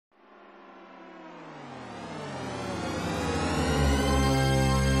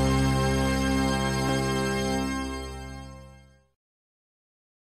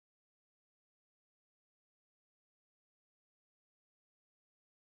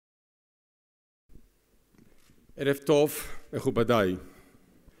ערב טוב, מכובדיי.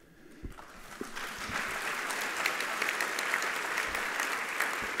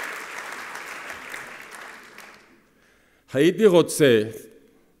 הייתי רוצה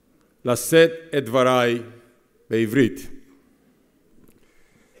לשאת את דבריי בעברית,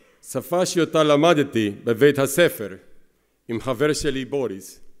 שפה שאותה למדתי בבית הספר עם חבר שלי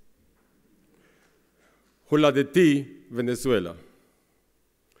בוריס. הולדתי ונצואלה.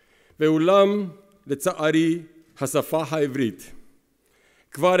 ואולם, לצערי, השפה העברית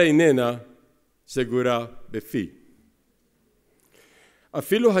כבר איננה שגורה בפי.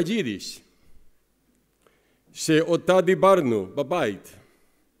 אפילו היידיש, שאותה דיברנו בבית,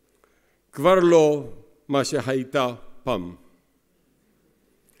 כבר לא מה שהייתה פעם.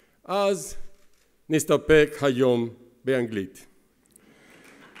 אז נסתפק היום באנגלית.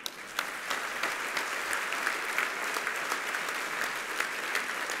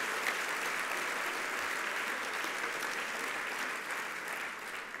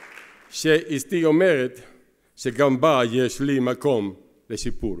 שאשתי אומרת שגם בה יש לי מקום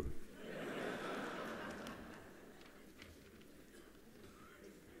לשיפור.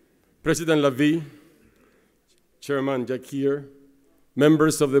 President Lavie, Chairman Jakir,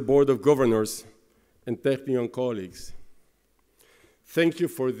 members of the Board of Governors, and Technion colleagues, thank you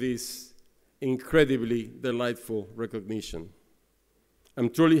for this incredibly delightful recognition. I'm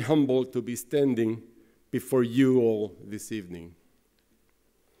truly humbled to be standing before you all this evening.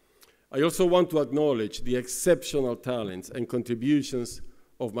 I also want to acknowledge the exceptional talents and contributions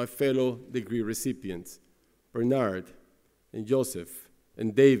of my fellow degree recipients, Bernard and Joseph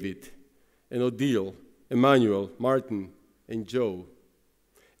and David and Odile, Emmanuel, Martin, and Joe.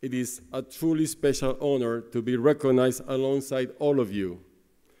 It is a truly special honor to be recognized alongside all of you,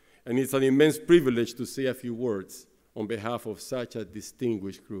 and it's an immense privilege to say a few words on behalf of such a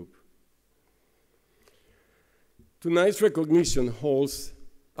distinguished group. Tonight's recognition holds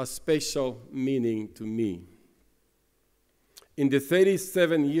a special meaning to me. In the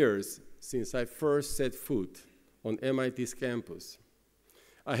 37 years since I first set foot on MIT's campus,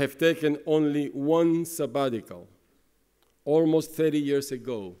 I have taken only one sabbatical, almost 30 years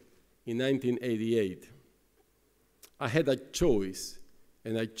ago, in 1988. I had a choice,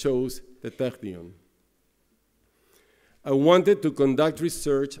 and I chose the Technion. I wanted to conduct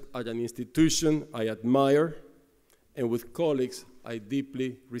research at an institution I admire and with colleagues I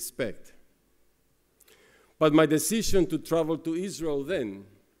deeply respect. But my decision to travel to Israel then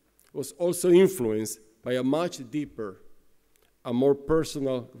was also influenced by a much deeper, a more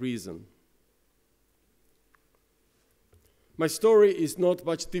personal reason. My story is not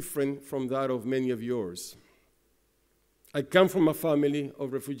much different from that of many of yours. I come from a family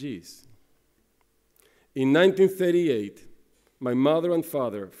of refugees. In 1938, my mother and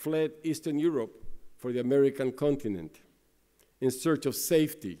father fled Eastern Europe for the American continent in search of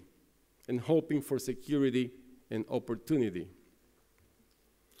safety and hoping for security and opportunity.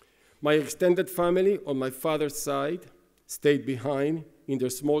 My extended family on my father's side stayed behind in their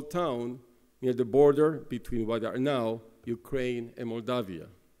small town near the border between what are now Ukraine and Moldavia.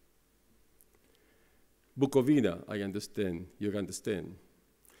 Bukovina, I understand, you understand.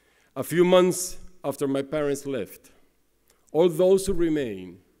 A few months after my parents left, all those who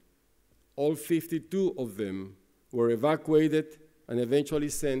remained, all 52 of them, were evacuated and eventually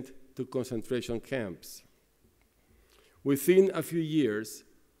sent to concentration camps. Within a few years,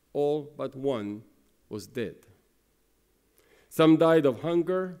 all but one was dead. Some died of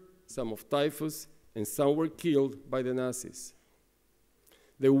hunger, some of typhus, and some were killed by the Nazis.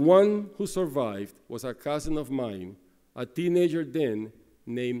 The one who survived was a cousin of mine, a teenager then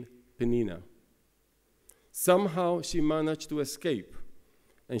named Penina. Somehow she managed to escape,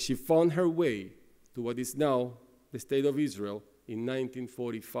 and she found her way to what is now the State of Israel in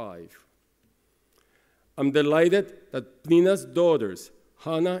 1945. I'm delighted that Penina's daughters,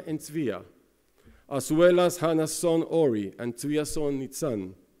 Hannah and Tzvia, as well as Hannah's son Ori and Tzvia's son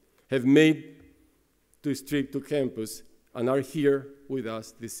Nitzan, have made this trip to campus and are here with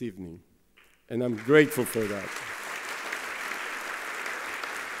us this evening. And I'm grateful for that.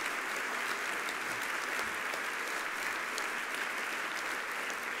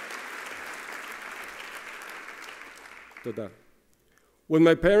 When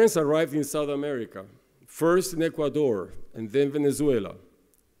my parents arrived in South America, first in Ecuador and then Venezuela,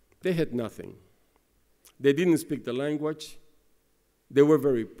 they had nothing. They didn't speak the language, they were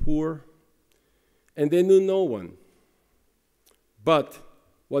very poor, and they knew no one. But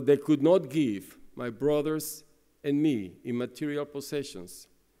what they could not give my brothers and me in material possessions,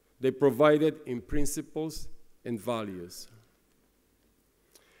 they provided in principles and values.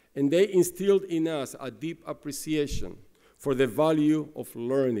 and they instilled in us a deep appreciation for the value of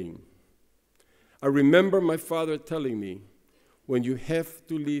learning. I remember my father telling me, when you have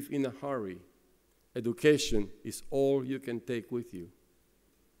to leave in a hurry, education is all you can take with you.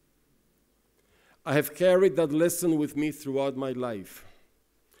 I have carried that lesson with me throughout my life,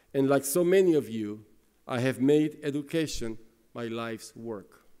 and like so many of you, I have made education my life's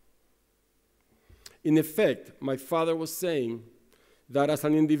work. In effect, my father was saying that as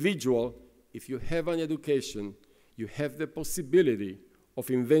an individual, if you have an education, you have the possibility of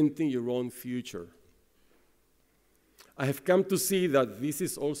inventing your own future. I have come to see that this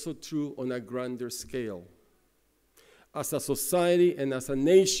is also true on a grander scale. As a society and as a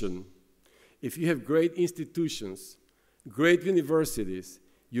nation, if you have great institutions, great universities,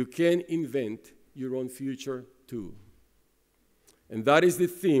 you can invent your own future too. And that is the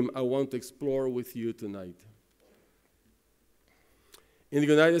theme I want to explore with you tonight. In the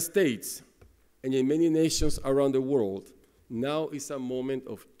United States and in many nations around the world, now is a moment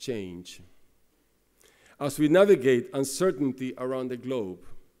of change. As we navigate uncertainty around the globe,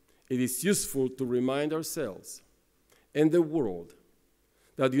 it is useful to remind ourselves and the world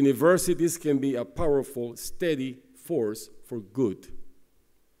that universities can be a powerful, steady force for good.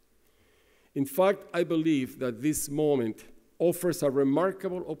 In fact, I believe that this moment offers a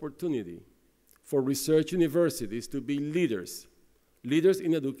remarkable opportunity for research universities to be leaders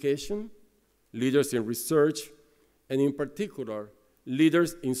in education, leaders in research, and in particular,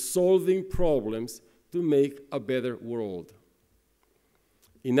 leaders in solving problems to make a better world.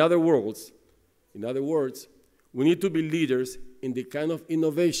 In other words, we need to be leaders in the kind of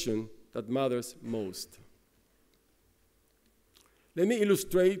innovation that matters most. Let me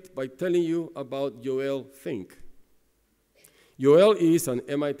illustrate by telling you about Joel Fink. Joel is an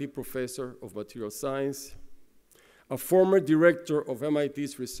MIT professor of material science, a former director of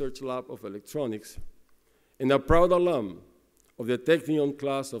MIT's Research Lab of Electronics, and a proud alum of the Technion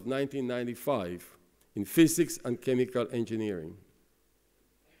class of 1995 in physics and chemical engineering.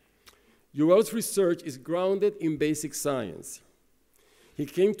 Joel's research is grounded in basic science. He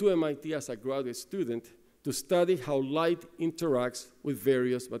came to MIT as a graduate student to study how light interacts with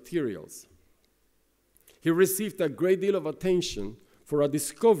various materials. He received a great deal of attention for a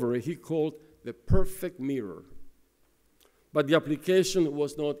discovery he called the perfect mirror, but the application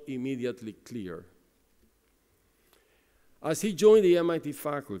was not immediately clear. As he joined the MIT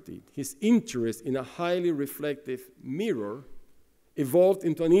faculty, his interest in a highly reflective mirror evolved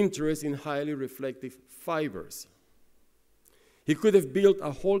into an interest in highly reflective fibers. He could have built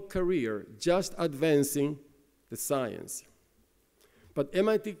a whole career just advancing the science. But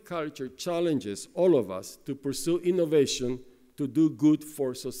MIT culture challenges all of us to pursue innovation to do good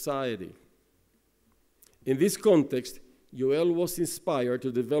for society. In this context, Joel was inspired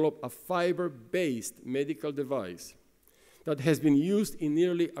to develop a fiber-based medical device that has been used in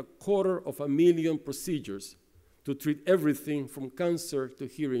nearly 250,000 procedures to treat everything from cancer to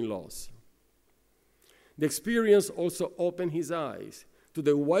hearing loss. The experience also opened his eyes to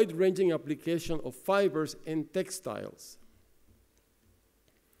the wide-ranging application of fibers and textiles.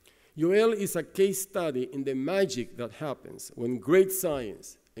 Joel is a case study in the magic that happens when great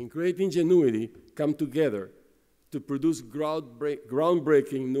science and great ingenuity come together to produce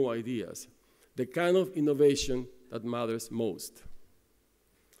groundbreaking new ideas, the kind of innovation that matters most.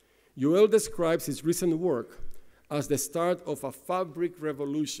 Joel describes his recent work as the start of a fabric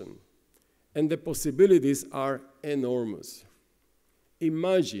revolution, and the possibilities are enormous.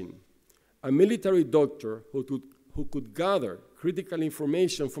 Imagine a military doctor who could gather critical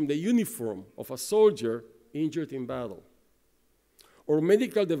information from the uniform of a soldier injured in battle, or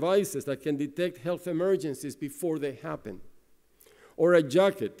medical devices that can detect health emergencies before they happen, or a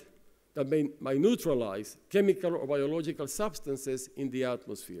jacket that may neutralize chemical or biological substances in the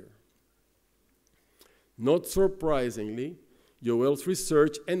atmosphere. Not surprisingly, Joel's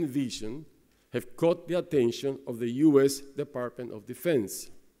research and vision have caught the attention of the US Department of Defense.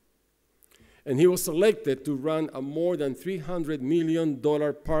 And he was selected to run a more than $300 million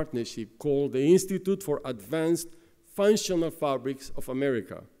partnership called the Institute for Advanced Functional Fabrics of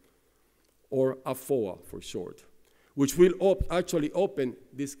America, or AFOA for short, which will actually open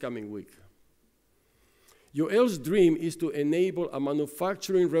this coming week. Joel's dream is to enable a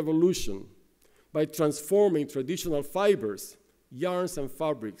manufacturing revolution by transforming traditional fibers, yarns, and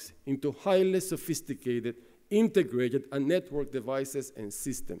fabrics into highly sophisticated, integrated, and networked devices and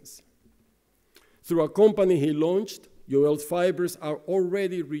systems. Through a company he launched, Joel's fibers are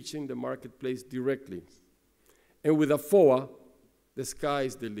already reaching the marketplace directly. And with AFOA, the sky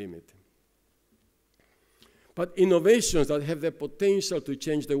is the limit. But innovations that have the potential to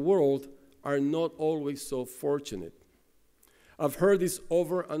change the world are not always so fortunate. I've heard this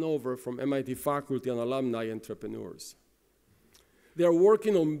over and over from MIT faculty and alumni entrepreneurs. They are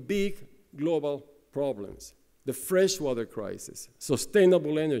working on big global problems: the freshwater crisis,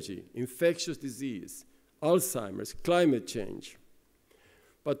 sustainable energy, infectious disease, Alzheimer's, climate change.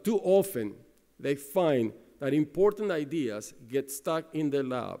 But too often, they find that important ideas get stuck in the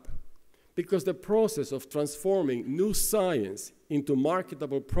lab because the process of transforming new science into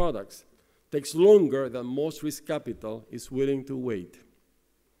marketable products takes longer than most risk capital is willing to wait.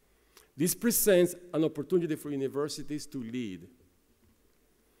 This presents an opportunity for universities to lead.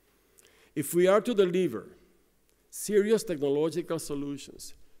 If we are to deliver serious technological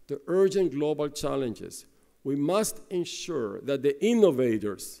solutions to urgent global challenges, we must ensure that the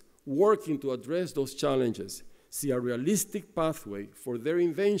innovators working to address those challenges see a realistic pathway for their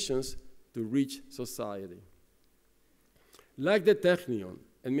inventions to reach society. Like the Technion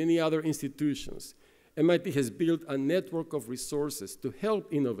and many other institutions, MIT has built a network of resources to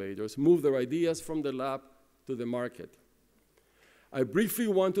help innovators move their ideas from the lab to the market. I briefly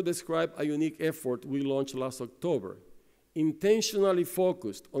want to describe a unique effort we launched last October, intentionally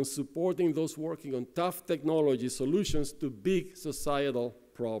focused on supporting those working on tough technology solutions to big societal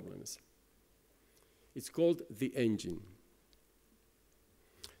problems. It's called The Engine.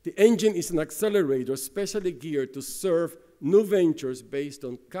 The Engine is an accelerator specially geared to serve new ventures based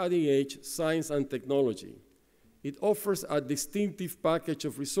on cutting-edge science and technology. It offers a distinctive package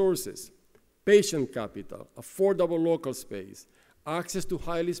of resources: patient capital, affordable local space, access to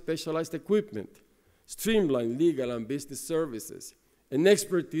highly specialized equipment, streamlined legal and business services, and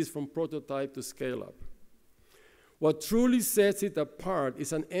expertise from prototype to scale-up. What truly sets it apart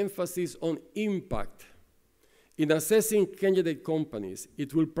is an emphasis on impact. In assessing candidate companies,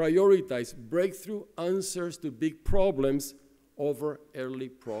 it will prioritize breakthrough answers to big problems over early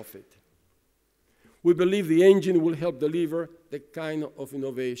profit. We believe the Engine will help deliver the kind of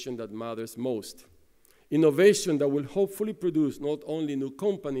innovation that matters most. Innovation that will hopefully produce not only new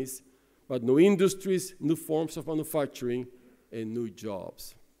companies, but new industries, new forms of manufacturing, and new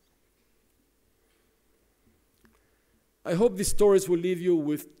jobs. I hope these stories will leave you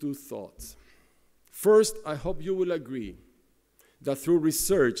with two thoughts. First, I hope you will agree that through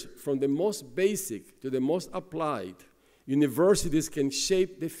research, from the most basic to the most applied, universities can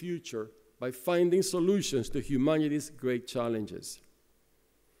shape the future by finding solutions to humanity's great challenges.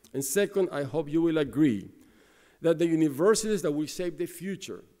 And second, I hope you will agree that the universities that will shape the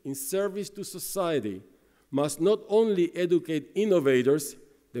future in service to society must not only educate innovators,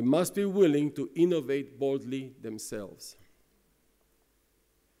 they must be willing to innovate boldly themselves.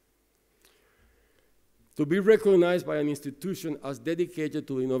 To be recognized by an institution as dedicated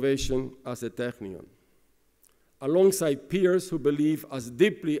to innovation as the Technion, alongside peers who believe as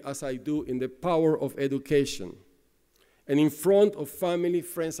deeply as I do in the power of education, and in front of family,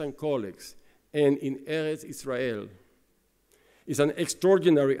 friends, and colleagues, and in Eretz Israel, is an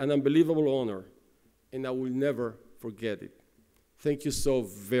extraordinary and unbelievable honor, and I will never forget it. Thank you so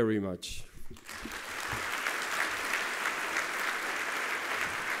very much.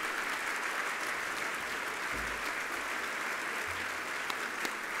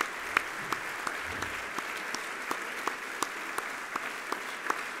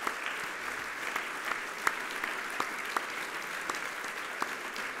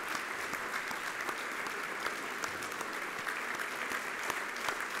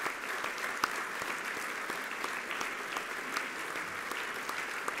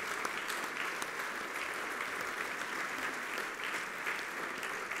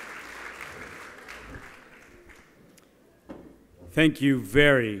 Thank you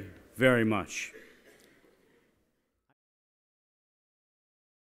very, very much.